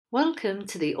Welcome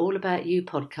to the All About You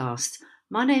podcast.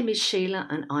 My name is Sheila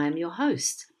and I am your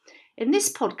host. In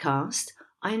this podcast,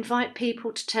 I invite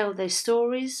people to tell their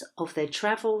stories of their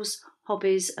travels,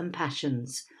 hobbies and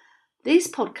passions. These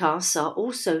podcasts are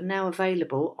also now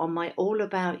available on my All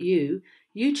About You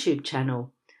YouTube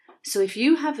channel. So if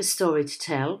you have a story to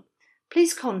tell,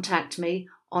 please contact me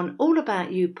on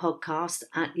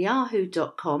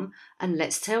allaboutyoupodcast@yahoo.com and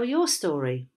let's tell your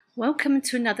story. Welcome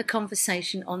to another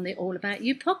conversation on the All About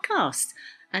You podcast.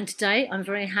 And today I'm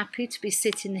very happy to be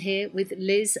sitting here with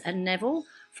Liz and Neville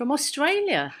from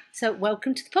Australia. So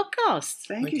welcome to the podcast.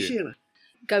 Thank you, Sheila.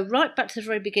 Go right back to the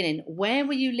very beginning. Where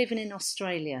were you living in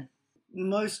Australia?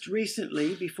 Most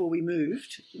recently, before we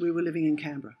moved, we were living in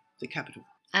Canberra, the capital.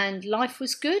 And life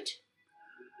was good?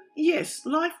 Yes,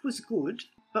 life was good,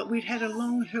 but we'd had a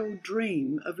long-held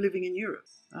dream of living in Europe.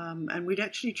 And we'd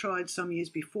actually tried some years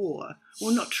before,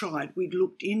 well, not tried, we'd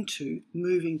looked into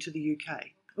moving to the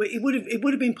UK. It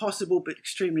would have been possible, but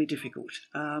extremely difficult.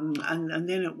 And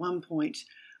then at one point,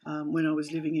 when I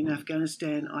was living in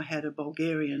Afghanistan, I had a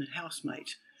Bulgarian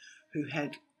housemate who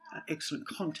had excellent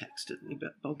contacts at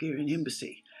the Bulgarian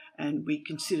embassy, and we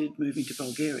considered moving to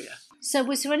Bulgaria. So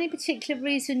was there any particular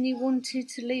reason you wanted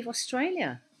to leave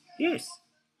Australia? Yes,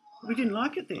 we didn't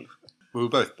like it there. We were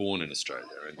both born in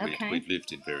Australia and Okay. we'd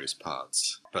lived in various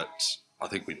parts, but I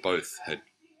think we both had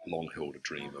long held a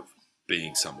dream of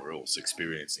being somewhere else,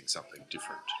 experiencing something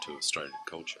different to Australian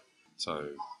culture.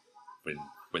 So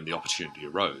when the opportunity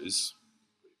arose,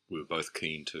 we were both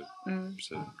keen to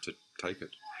take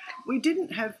it. We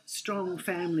didn't have strong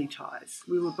family ties.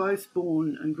 We were both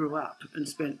born and grew up and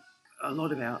spent a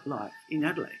lot of our life in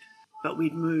Adelaide. But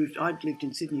I'd lived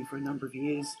in Sydney for a number of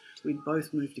years. We'd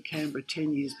both moved to Canberra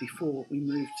 10 years before we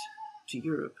moved to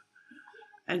Europe.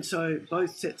 And so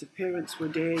both sets of parents were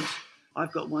dead.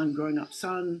 I've got one grown-up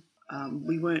son.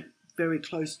 We weren't very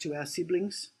close to our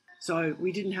siblings. So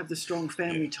we didn't have the strong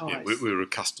family ties. Yeah, we were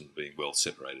accustomed to being well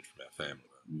separated from our family.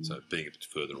 So being a bit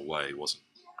further away wasn't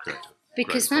great.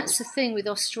 Because that's the thing with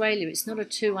Australia, it's not a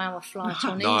 2-hour flight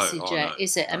on EasyJet,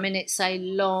 is it? I mean, it's a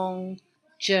long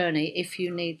journey if you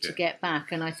need to get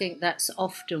back. And I think that's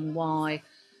often why,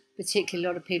 particularly a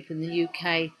lot of people in the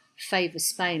UK favour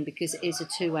Spain, because it is a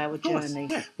 2-hour journey.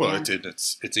 Yeah. Well,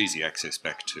 it's easy access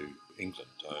back to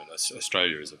England.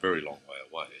 Australia is a very long way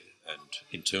away, and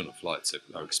internal flights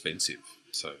are expensive.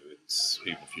 So it's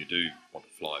even if you do want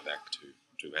to fly back to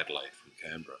Adelaide from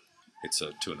Canberra, it's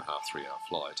a 2.5-3 hour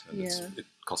flight, and it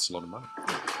costs a lot of money.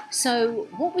 So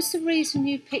what was the reason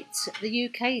you picked the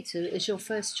UK as your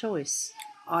first choice?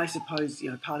 I suppose,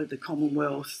 part of the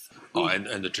Commonwealth.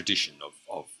 And the tradition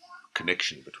of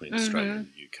connection between Australia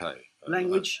and the UK.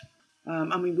 Language.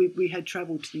 We had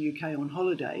travelled to the UK on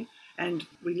holiday and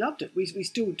we loved it. We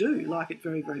still do like it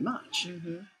very, very much.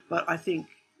 Mm-hmm. But I think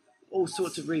all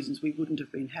sorts of reasons we wouldn't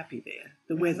have been happy there.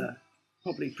 The weather,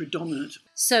 probably predominant.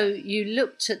 So you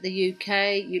looked at the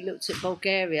UK, you looked at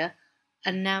Bulgaria,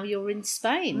 and now you're in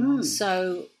Spain.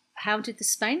 So how did the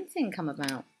Spain thing come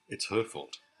about? It's her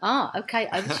fault. Okay.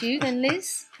 Over to you then,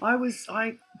 Liz. I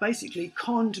basically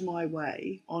conned my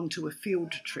way onto a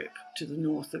field trip to the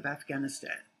north of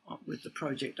Afghanistan with the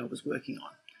project I was working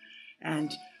on.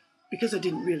 And because I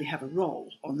didn't really have a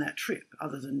role on that trip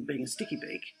other than being a sticky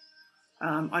beak,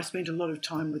 I spent a lot of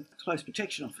time with the close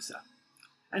protection officer.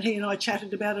 And he and I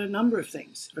chatted about a number of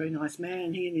things. Very nice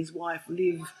man. He and his wife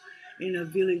live in a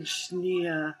village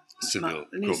near Seville,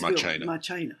 called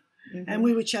Marchena. Mm-hmm. And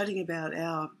we were chatting about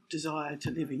our desire to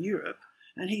live in Europe,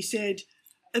 and he said,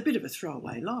 a bit of a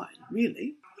throwaway line,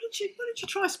 really. Why don't you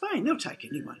try Spain? They'll take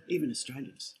anyone, even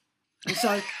Australians. And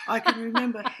so I can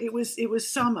remember it was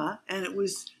summer and it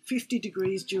was 50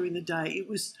 degrees during the day. It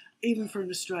was, even for an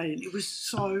Australian, it was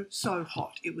so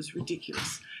hot. It was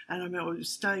ridiculous. And I remember I was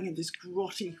staying in this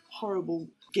grotty, horrible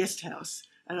guest house.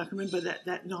 And I can remember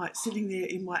that night sitting there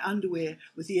in my underwear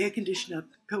with the air conditioner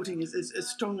pelting as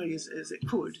strongly as it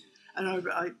could. And I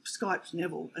Skyped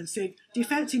Neville and said, do you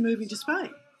fancy moving to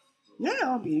Spain? Yeah,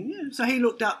 I'll be in. Yeah. So he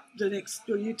looked up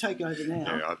you take over now.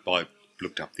 Yeah, I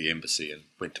looked up the embassy and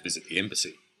went to visit the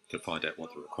embassy to find out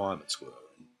what the requirements were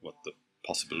and what the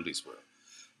possibilities were.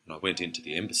 And I went into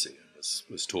the embassy and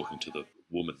was talking to the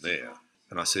woman there.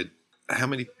 And I said, how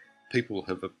many people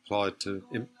have applied to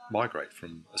migrate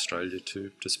from Australia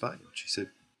to Spain? She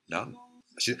said, none.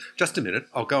 She said, just a minute,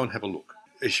 I'll go and have a look.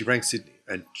 And she rang Sydney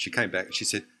and she came back and she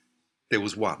said, there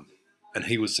was one and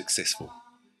he was successful.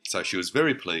 So she was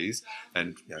very pleased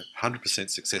and 100%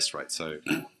 success rate, so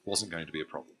it wasn't going to be a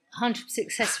problem. 100%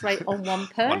 success rate on one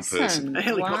person? One person. A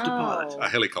helicopter pilot. A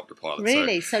helicopter pilot.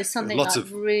 Really? So something lots like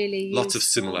of, really Lots useful. of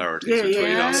similarities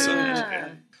between us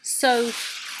and... So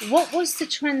What was the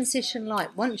transition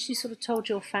like? Once you sort of told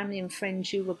your family and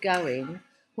friends you were going,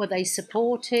 were they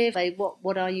supportive?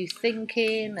 What are you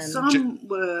thinking? And Some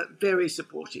were very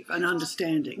supportive and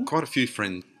understanding. Quite a few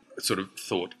friends sort of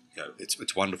thought,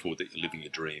 it's wonderful that you're living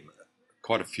your dream.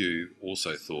 Quite a few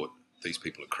also thought, these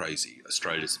people are crazy.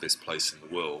 Australia's the best place in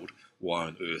the world. Why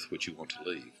on earth would you want to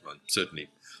leave? And certainly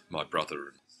my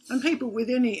brother. And people with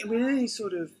any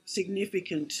sort of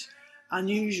significant,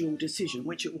 unusual decision,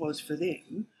 which it was for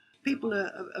them, people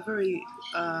are very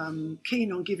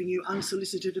keen on giving you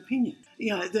unsolicited opinion.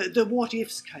 The what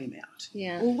ifs came out.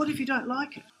 Yeah. Well, what if you don't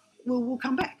like it? Well, we'll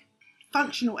come back.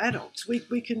 Functional adults,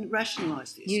 we can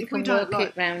rationalise this. You if can we don't work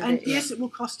it round and it, yeah. yes, it will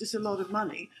cost us a lot of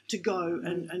money to go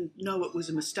and know it was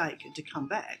a mistake and to come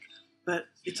back, but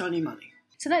it's only money.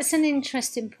 So that's an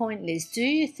interesting point, Liz. Do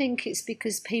you think it's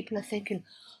because people are thinking,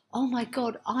 oh my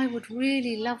God, I would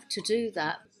really love to do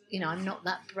that. I'm not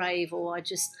that brave, or I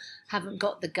just haven't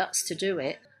got the guts to do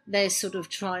it. They're sort of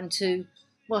trying to,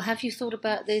 well, have you thought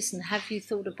about this and have you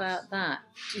thought about that?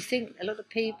 Do you think a lot of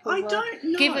people, don't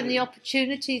know. given the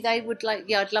opportunity, they would like,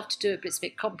 yeah, I'd love to do it, but it's a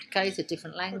bit complicated,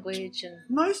 different language. And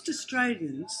most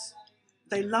Australians,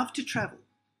 they love to travel.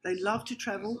 They love to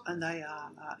travel, and they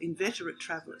are inveterate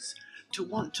travellers. To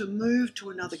want to move to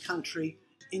another country,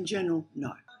 in general,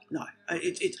 no.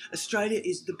 Australia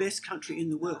is the best country in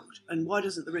the world, and why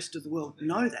doesn't the rest of the world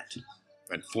know that?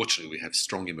 And fortunately, we have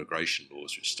strong immigration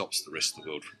laws which stops the rest of the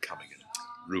world from coming and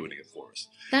ruining it for us.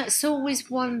 That's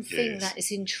always one thing Yes. that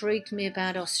has intrigued me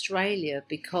about Australia,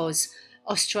 because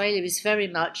Australia is very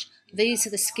much, these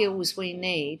are the skills we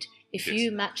need. If Yes.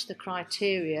 you match the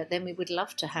criteria, then we would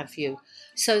love to have you.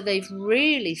 So they've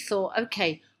really thought,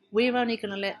 okay, we're only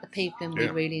going to let the people in we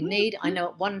Yeah. really need. I know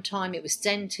at one time it was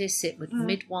dentists, it was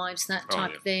midwives, that Oh,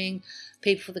 type yeah. of thing,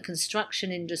 people for the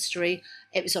construction industry.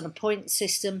 It was on a point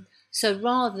system. So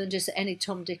rather than just any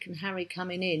Tom, Dick and Harry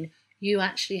coming in, you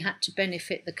actually had to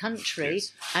benefit the country,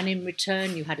 Yes. and in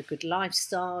return you had a good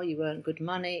lifestyle, you earned good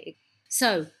money.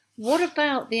 So what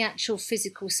about the actual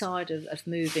physical side of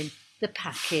moving? The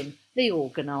packing, the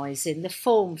organising, the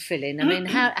form filling. I mean,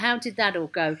 how did that all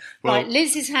go? Well- Right,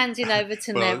 Liz is handing over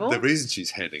to Neville. The reason she's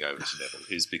handing over to Neville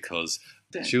is because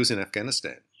she was in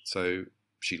Afghanistan, so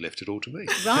she left it all to me.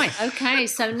 Right, okay,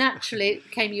 so naturally it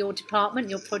became your department,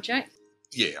 your project.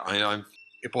 Yeah,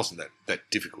 it wasn't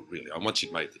that difficult, really. And once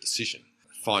you'd made the decision,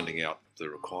 finding out the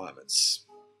requirements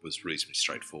was reasonably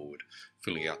straightforward.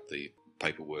 Filling out the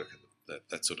paperwork and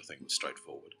that sort of thing was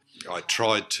straightforward. I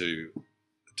tried to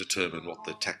determine what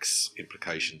the tax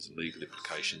implications and legal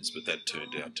implications, but that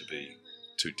turned out to be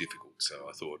too difficult. So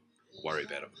I thought, we'll worry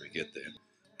about it when we get there.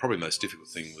 Probably the most difficult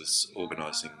thing was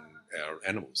organising our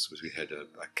animals, because we had a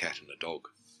cat and a dog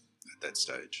at that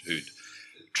stage who'd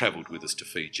travelled with us to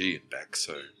Fiji and back,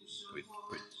 so we'd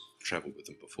travelled with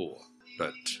them before.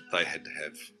 But they had to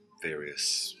have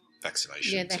various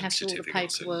vaccinations Yeah, they and have to do all the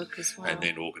certificates paperwork as well. and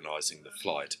then organising the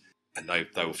flight. And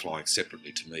they were flying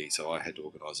separately to me, so I had to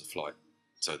organise a flight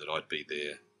so that I'd be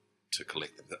there to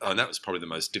collect them. And that was probably the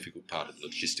most difficult part of the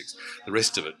logistics. The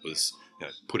rest of it was,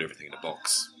 put everything in a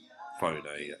box, phone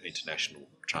a international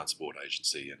transport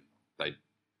agency, and they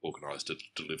organised to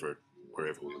deliver it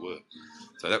wherever we were.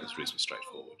 So that was reasonably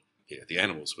straightforward. Yeah, the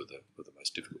animals were the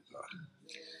most difficult part.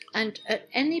 And at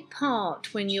any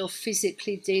part when you're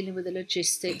physically dealing with the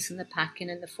logistics and the packing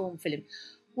and the form filling,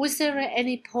 was there at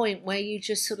any point where you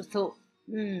just sort of thought,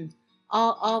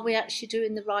 are we actually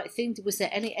doing the right thing? Was there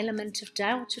any element of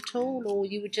doubt at all? Or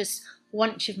you were just,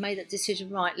 once you've made that decision,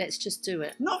 right, let's just do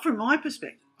it? Not from my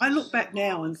perspective. I look back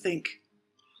now and think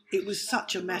it was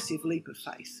such a massive leap of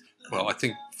faith. Well, I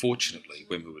think fortunately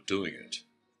when we were doing it,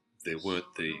 there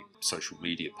weren't the social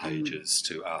media pages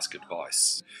to ask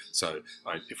advice. So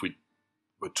if we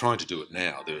were trying to do it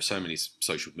now, there are so many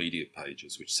social media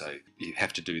pages which say you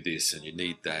have to do this and you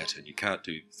need that and you can't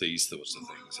do these sorts of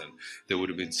things. And there would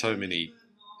have been so many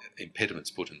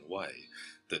impediments put in the way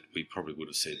that we probably would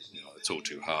have said, it's all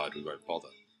too hard, we won't bother.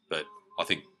 But I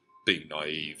think being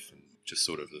naive and just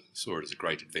sort of saw it as a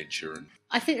great adventure. And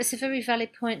I think that's a very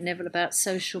valid point, Neville, about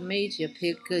social media,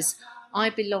 because I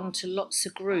belong to lots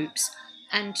of groups,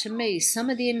 and to me, some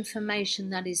of the information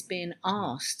that is being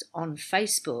asked on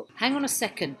Facebook, hang on a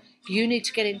second, you need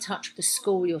to get in touch with the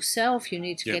school yourself, you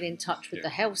need to get in touch with the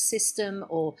health system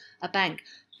or a bank.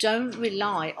 Don't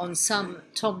rely on some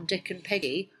Tom, Dick and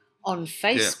Peggy on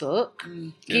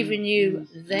Facebook giving you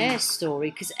their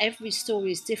story, because every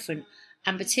story is different.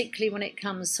 And particularly when it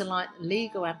comes to like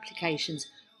legal applications,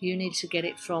 you need to get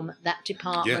it from that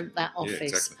department, that office. Yeah,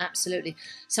 exactly. Absolutely.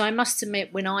 So I must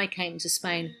admit, when I came to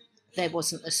Spain, there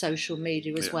wasn't the social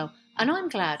media as well. And I'm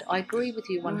glad. I agree with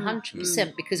you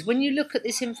 100% because when you look at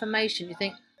this information, you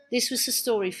think this was a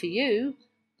story for you,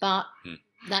 but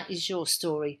that is your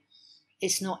story.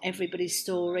 It's not everybody's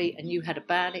story, and you had a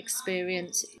bad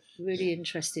experience. Really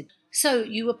interested. So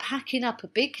you were packing up a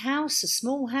big house, a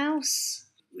small house?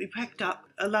 We packed up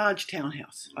a large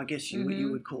townhouse, I guess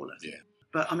you would call it. Yeah.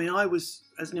 But I mean, I was,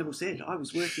 as Neville said, I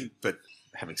was working. But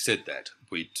having said that,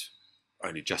 we'd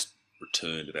only just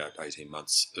returned about 18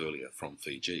 months earlier from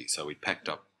Fiji, so we'd packed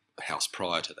up a house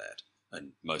prior to that,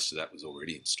 and most of that was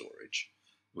already in storage.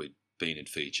 We'd been in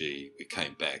Fiji, we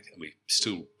came back, and we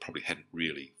still probably hadn't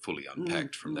really fully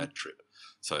unpacked from that trip.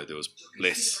 So there was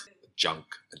less junk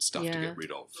and stuff to get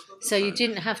rid of. So you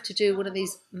didn't have to do one of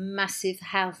these massive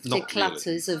house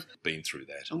declutters of... Been through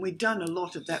that. And we'd done a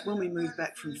lot of that when we moved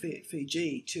back from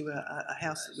Fiji to a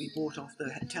house that we bought off,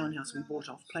 the townhouse we bought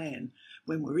off plan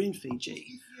when we were in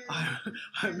Fiji. I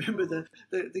remember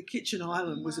the kitchen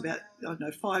island was about,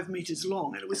 5 metres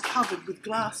long, and it was covered with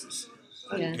glasses.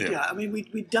 I mean,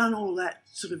 we'd done all that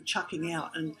sort of chucking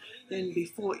out, and then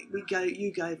before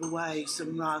you gave away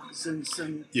some rugs and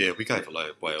some... Yeah, we gave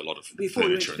away a lot of before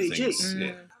furniture we went to and Fiji. things.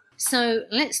 Yeah. So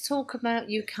let's talk about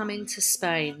you coming to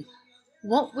Spain.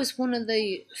 What was one of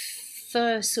the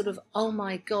first sort of, oh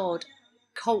my God,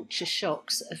 culture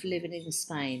shocks of living in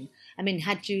Spain? I mean,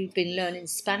 had you been learning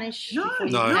Spanish before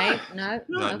you came? No,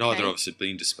 neither of us had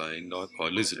been to Spain.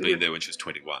 Liz had been there when she was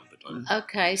 21. But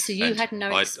okay, so you had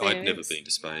no experience. I'd never been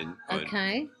to Spain.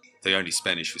 Okay. The only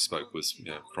Spanish we spoke was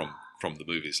from the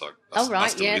movies like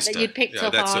that you picked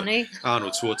up Arnie.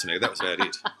 Arnold Schwarzenegger, that was about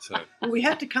it. So. Well, we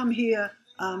had to come here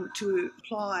to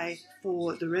apply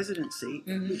for the residency,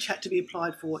 which had to be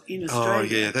applied for in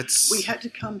Australia. Oh, yeah, we had to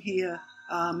come here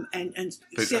and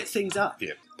set things up.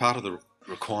 Yeah, part of the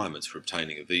requirements for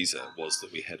obtaining a visa was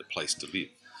that we had a place to live.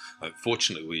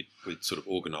 Fortunately, we'd sort of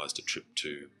organised a trip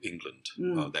to England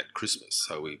that Christmas,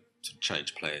 so we sort of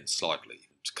changed plans slightly,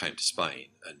 came to Spain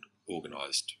and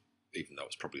organised, even though it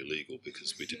was probably illegal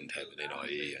because we didn't have an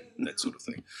NIE and that sort of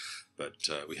thing, but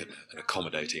we had an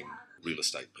accommodating real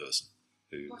estate person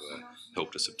who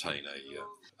helped us obtain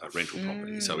a rental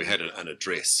property. So we had an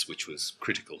address which was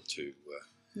critical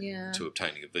to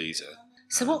obtaining a visa.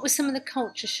 So what were some of the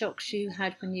culture shocks you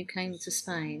had when you came to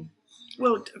Spain?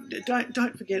 Well,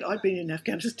 don't forget, I'd been in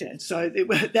Afghanistan, so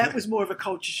that was more of a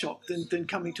culture shock than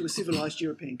coming to a civilised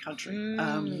European country.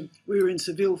 We were in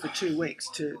Seville for 2 weeks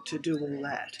to do all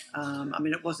that. I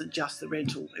mean, it wasn't just the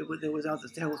rental; there was other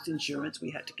health insurance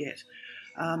we had to get,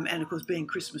 and of course, being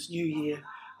Christmas, New Year,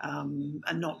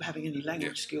 and not having any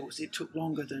language skills, it took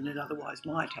longer than it otherwise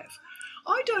might have.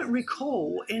 I don't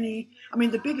recall any... I mean,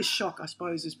 the biggest shock, I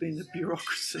suppose, has been the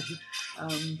bureaucracy.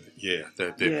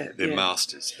 They're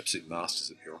masters, absolute masters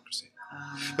of bureaucracy.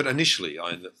 But initially,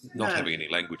 not having any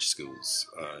language skills,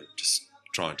 just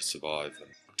trying to survive and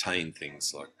obtain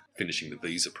things like finishing the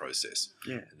visa process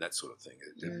and that sort of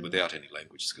thing. Without any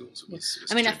language skills, it was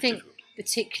I think difficult.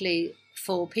 Particularly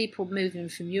for people moving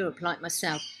from Europe like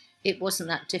myself, it wasn't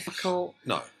that difficult.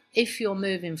 No. If you're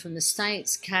moving from the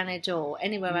States, Canada, or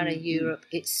anywhere out of Europe,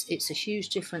 it's a huge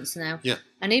difference now. Yeah.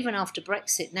 And even after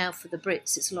Brexit, now for the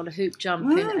Brits, it's a lot of hoop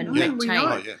jumping and red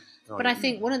tape. But I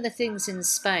think one of the things in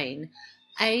Spain,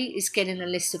 is getting a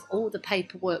list of all the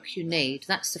paperwork you need.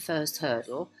 That's the first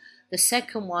hurdle. The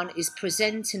second one is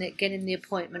presenting it, getting the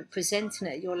appointment, presenting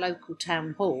it at your local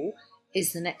town hall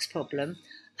is the next problem.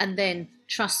 And then,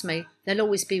 trust me, there'll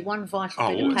always be one vital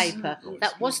bit of paper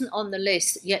that wasn't on the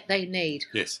list, yet they need.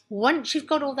 Yes. Once you've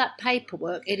got all that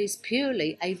paperwork, it is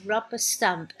purely a rubber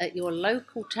stamp at your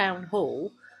local town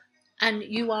hall, and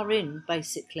you are in,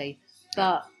 basically.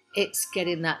 But it's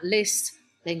getting that list,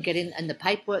 then getting, and the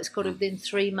paperwork's got to be within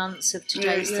 3 months of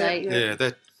today's date. Yeah,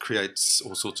 that creates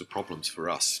all sorts of problems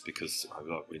for us because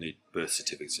we need birth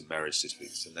certificates and marriage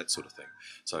certificates and that sort of thing.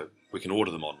 So we can order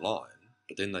them online.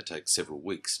 But then they take several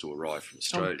weeks to arrive from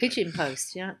Australia. Pigeon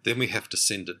post, yeah. Then we have to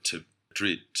send it to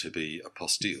Madrid to be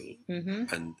apostilled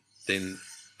and then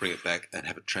bring it back and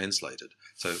have it translated.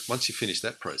 So once you finish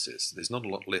that process, there's not a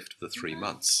lot left for the 3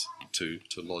 months to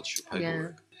lodge your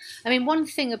paperwork. Yeah. I mean, one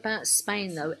thing about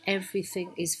Spain, though,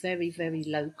 everything is very, very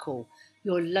local.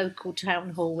 Your local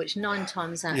town hall, which 9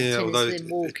 times out of 10 is within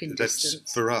walking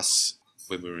distance. For us,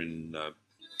 when we were in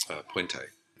Puente,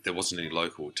 there wasn't any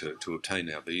local to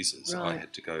obtain our visas. Right. I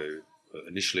had to go,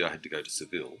 initially I had to go to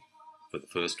Seville for the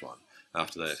first one.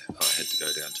 After that, I had to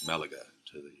go down to Malaga,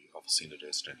 to the Oficina de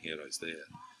Extranjeros there.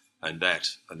 And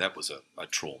that was a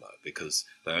trauma because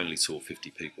they only saw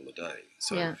 50 people a day.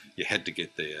 So you had to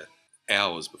get there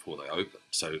hours before they opened.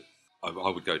 So I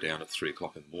would go down at 3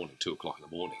 o'clock in the morning, 2 o'clock in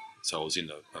the morning. So I was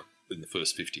in the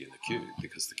first 50 in the queue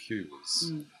because the queue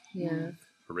was Yeah.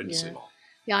 horrendously Yeah. long.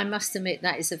 Yeah, I must admit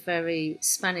that is a very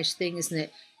Spanish thing, isn't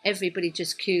it? Everybody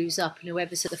just queues up, and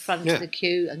whoever's at the front Yeah. of the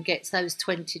queue and gets those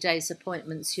 20 days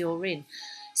appointments, you're in.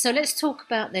 So let's talk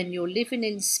about then, you're living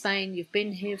in Spain, you've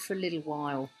been here for a little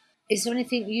while. Is there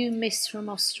anything you miss from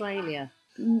Australia?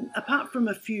 Apart from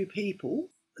a few people,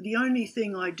 the only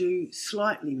thing I do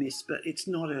slightly miss, but it's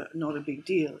not a big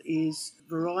deal, is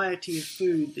variety of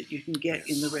food that you can get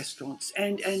in the restaurants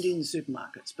and in the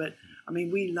supermarkets. But I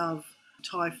mean, we love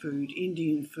Thai food,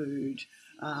 Indian food.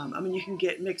 I mean, you can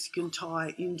get Mexican,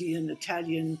 Thai, Indian,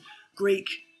 Italian, Greek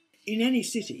in any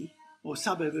city or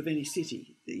suburb of any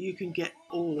city. You can get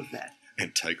all of that.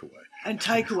 And takeaway. And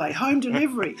takeaway, home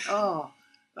delivery. Oh.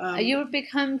 Are you a big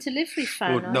home delivery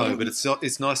fan? Well, no, but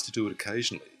it's nice to do it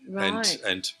occasionally. Right.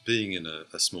 And being in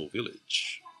a small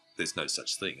village, there's no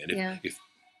such thing. And Yeah. if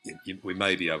we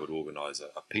may be able to organise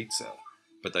a pizza,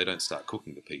 but they don't start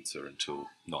cooking the pizza until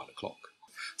 9 o'clock.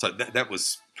 So that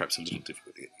was perhaps a little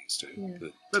difficult to get used to. Yeah.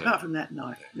 But apart from that,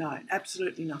 no,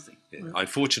 absolutely nothing. Yeah.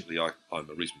 Unfortunately, I'm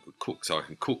a reasonably good cook, so I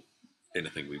can cook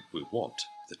anything we want.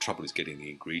 The trouble is getting the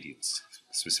ingredients,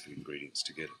 specific ingredients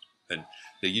to get it. And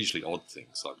they're usually odd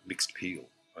things like mixed peel.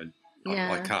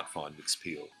 I can't find mixed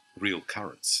peel. Real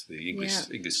currants, the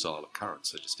English style of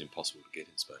currants, are just impossible to get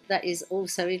in Spain. That is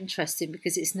also interesting,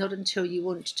 because it's not until you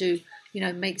want to do,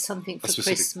 make something for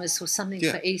Christmas or something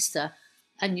for Easter,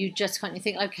 and you just kind of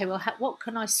think, okay, well, what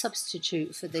can I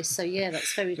substitute for this? So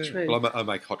that's very true. Well, I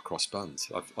make hot cross buns.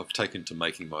 I've taken to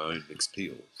making my own mixed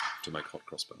peel to make hot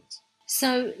cross buns.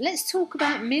 So let's talk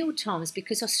about meal times,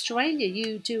 because Australia,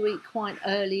 you do eat quite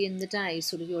early in the day,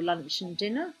 sort of your lunch and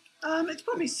dinner. It's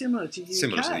probably similar to UK.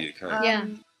 Similar to the UK. Yeah.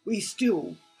 We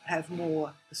still have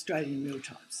more Australian meal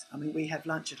times. I mean, we have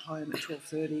lunch at home at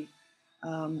 12:30.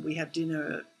 We have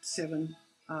dinner at 7,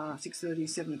 6:30,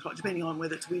 7 o'clock, depending on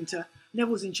whether it's winter.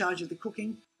 Neville's in charge of the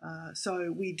cooking,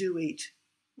 so we do eat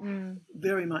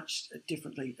very much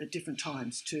differently at different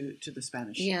times to the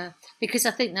Spanish. Yeah, because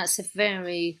I think that's a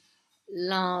very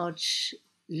large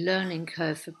learning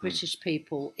curve for British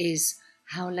people, is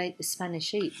how late the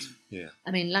Spanish eat. Yeah.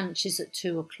 I mean, lunch is at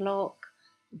 2 o'clock.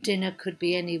 Dinner could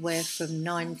be anywhere from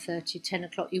 9:30, 10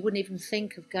 o'clock. You wouldn't even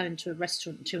think of going to a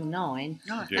restaurant until 9.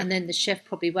 No. And then the chef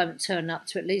probably won't turn up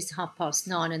to at least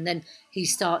 9:30, and then he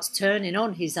starts turning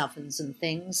on his ovens and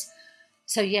things.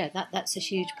 So, that's a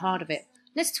huge part of it.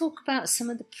 Let's talk about some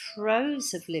of the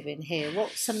pros of living here.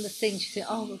 What some of the things you think,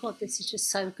 oh, my God, this is just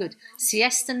so good.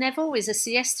 Siesta, Neville? Is a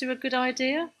siesta a good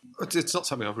idea? It's not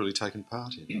something I've really taken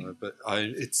part in, but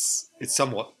it's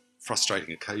somewhat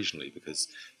frustrating occasionally, because,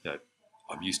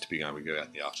 I'm used to being able to go out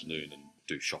in the afternoon and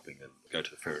do shopping and go to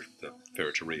the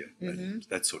ferreteria and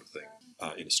that sort of thing.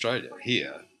 In Australia,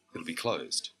 here, it'll be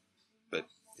closed. But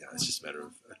it's just a matter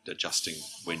of adjusting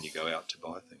when you go out to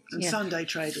buy things. And Sunday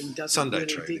trading doesn't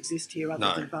really exist here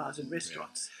other than bars and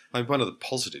restaurants. Yeah. I mean, one of the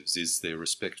positives is their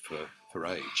respect for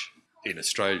age. In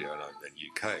Australia and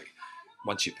UK,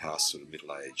 once you pass sort of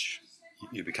middle age,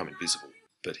 you become invisible.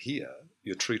 But here,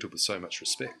 you're treated with so much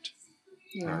respect.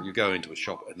 Yeah. You go into a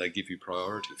shop and they give you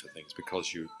priority for things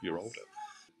because you're older.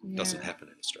 It doesn't happen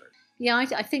in Australia. Yeah,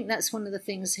 I think that's one of the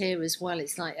things here as well.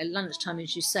 It's like at lunchtime,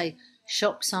 as you say,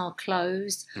 shops are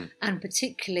closed, and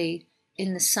particularly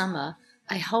in the summer,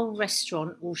 a whole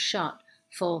restaurant will shut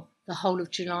for the whole of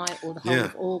July or the whole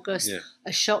of August. Yeah.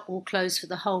 A shop will close for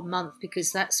the whole month,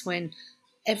 because that's when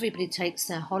everybody takes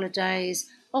their holidays,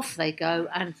 off they go,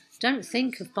 and don't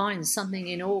think of buying something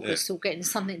in August or getting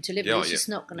something delivered. It's just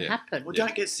not going to happen. Well,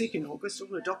 don't get sick in August. All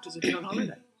the doctors have been on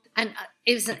holiday. And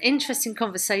it was an interesting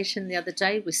conversation the other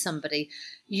day with somebody.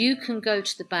 You can go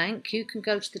to the bank, you can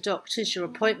go to the doctors, your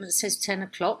appointment says 10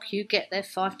 o'clock, you get there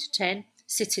 5 to 10,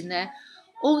 sitting there.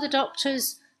 All the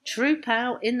doctors troop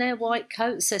out in their white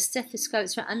coats, their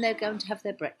stethoscopes, and they're going to have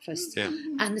their breakfast. Yeah.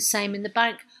 And the same in the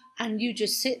bank. And you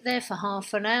just sit there for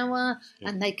half an hour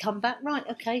and they come back, right,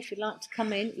 okay, if you'd like to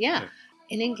come in. Yeah.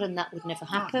 In England, that would never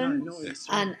happen. No,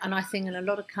 and I think in a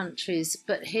lot of countries,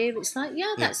 but here it's like,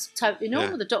 that's totally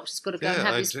normal. The doctor's got to go and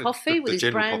have his coffee with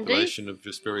his brandy. The general population are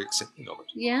just very accepting of it.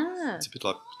 Yeah. It's a bit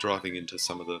like driving into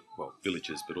some of the,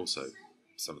 villages, but also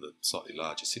some of the slightly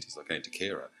larger cities, like going to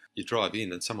Kera. You drive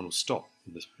in and someone will stop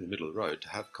in the middle of the road to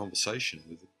have a conversation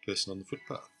with the person on the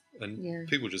footpath. And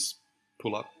people just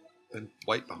pull up and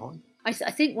wait behind them. I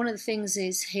think one of the things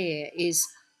is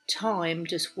time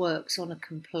just works on a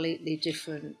completely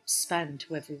different span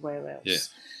to everywhere else. Yeah.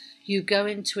 You go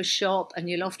into a shop and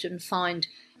you'll often find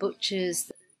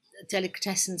butchers,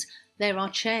 delicatessens. There are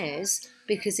chairs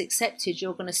because accepted.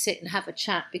 You're going to sit and have a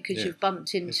chat because you've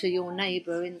bumped into your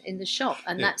neighbour in the shop,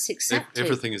 and that's accepted.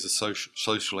 Everything is a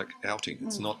social outing.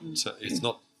 It's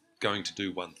not going to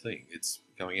do one thing. It's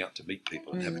going out to meet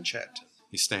people and have a chat.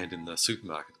 You stand in the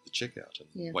supermarket at the checkout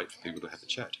and wait for people to have a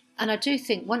chat. And I do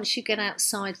think once you get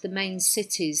outside the main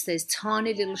cities, there's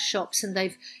tiny little shops, and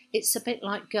it's a bit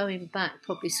like going back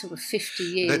probably sort of 50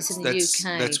 years in the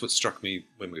UK. That's what struck me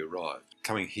when we arrived.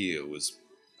 Coming here was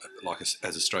like as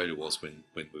Australia was when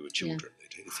we were children.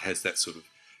 Yeah. It has that sort of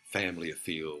family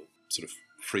feel, sort of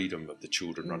freedom of the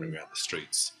children running around the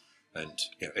streets, and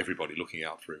everybody looking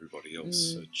out for everybody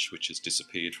else, which has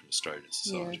disappeared from Australian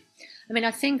society. Yeah. I mean,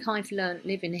 I think I've learnt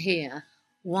living here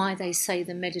why they say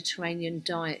the Mediterranean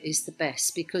diet is the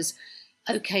best, because,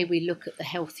 okay, we look at the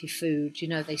healthy food,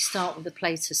 they start with a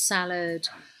plate of salad,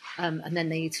 and then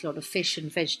they eat a lot of fish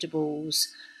and vegetables,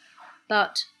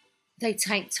 but they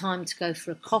take time to go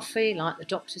for a coffee, like the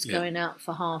doctor's going out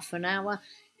for half an hour.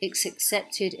 It's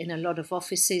accepted in a lot of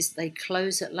offices. They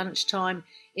close at lunchtime.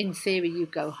 In theory, you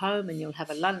go home and you'll have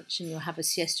a lunch and you'll have a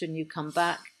siesta and you come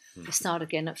back. You start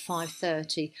again at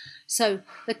 5:30. So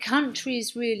the country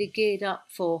is really geared up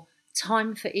for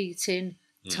time for eating,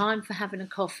 time for having a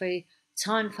coffee,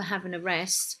 time for having a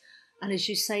rest. And as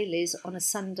you say, Liz, on a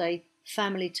Sunday,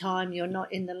 family time, you're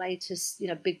not in the latest,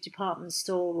 big department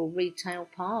store or retail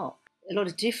park. A lot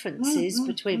of differences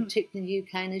between particularly the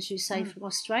UK and, as you say, from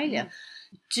Australia.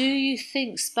 Do you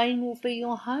think Spain will be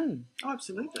your home? Oh,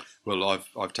 absolutely. Well,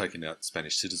 I've taken out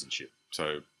Spanish citizenship,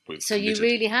 so we've So you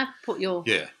really have put your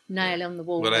nail on the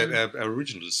wall. Well, our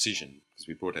original decision, because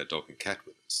we brought our dog and cat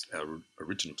with us, our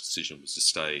original decision was to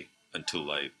stay until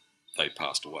they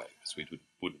passed away, because we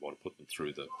wouldn't want to put them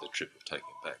through the trip of taking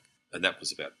them back. And that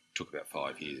took about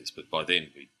 5 years, but by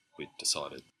then we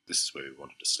decided this is where we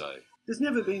wanted to stay. There's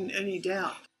never been any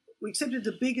doubt. We accepted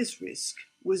the biggest risk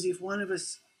was if one of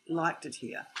us liked it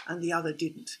here and the other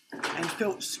didn't, and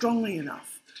felt strongly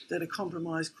enough that a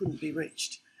compromise couldn't be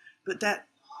reached. But that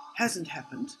hasn't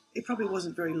happened. It probably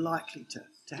wasn't very likely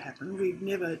to happen. We've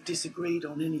never disagreed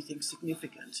on anything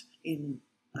significant in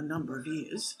a number of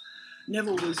years.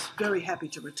 Neville was very happy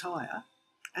to retire,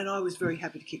 and I was very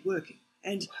happy to keep working.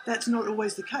 And that's not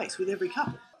always the case with every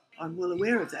couple. I'm well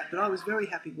aware of that, but I was very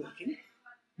happy working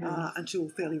until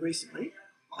fairly recently,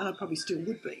 and I probably still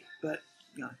would be, but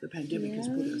the pandemic has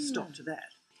put a stop to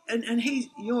that. And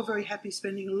you're very happy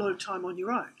spending a lot of time on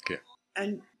your own. Yeah.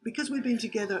 And because we've been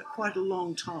together quite a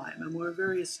long time and we're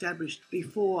very established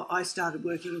before I started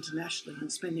working internationally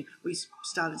and we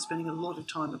started spending a lot of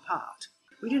time apart,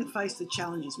 we didn't face the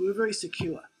challenges. We were very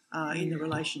secure in the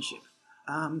relationship.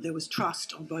 There was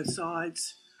trust on both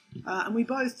sides, and we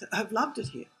both have loved it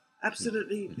here.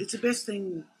 Absolutely. It's the best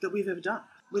thing that we've ever done,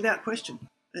 without question.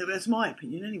 That's my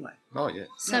opinion anyway. Oh, yeah.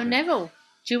 So, Neville,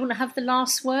 do you want to have the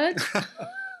last word?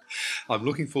 I'm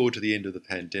looking forward to the end of the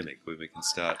pandemic when we can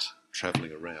start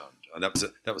travelling around. And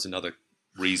that was another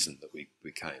reason that we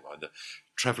came.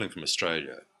 Travelling from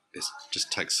Australia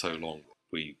just takes so long.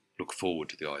 We look forward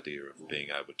to the idea of being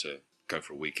able to go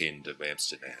for a weekend of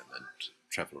Amsterdam and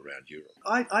travel around Europe.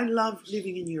 I love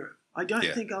living in Europe. I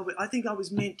think I was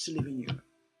meant to live in Europe.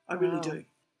 I really do.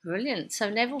 Brilliant. So,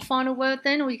 Neville, final word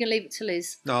then, or you can leave it to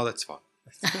Liz? No, that's fine.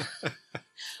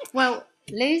 Well,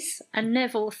 Liz and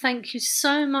Neville, thank you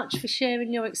so much for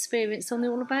sharing your experience on the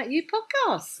All About You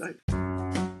podcast. Right.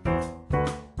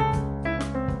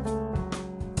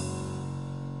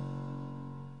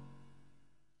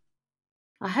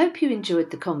 I hope you enjoyed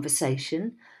the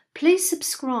conversation. Please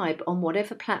subscribe on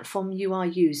whatever platform you are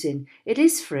using. It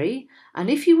is free, and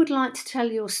if you would like to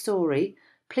tell your story,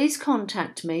 please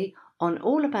contact me on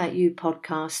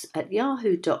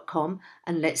allaboutyoupodcast@yahoo.com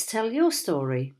and let's tell your story.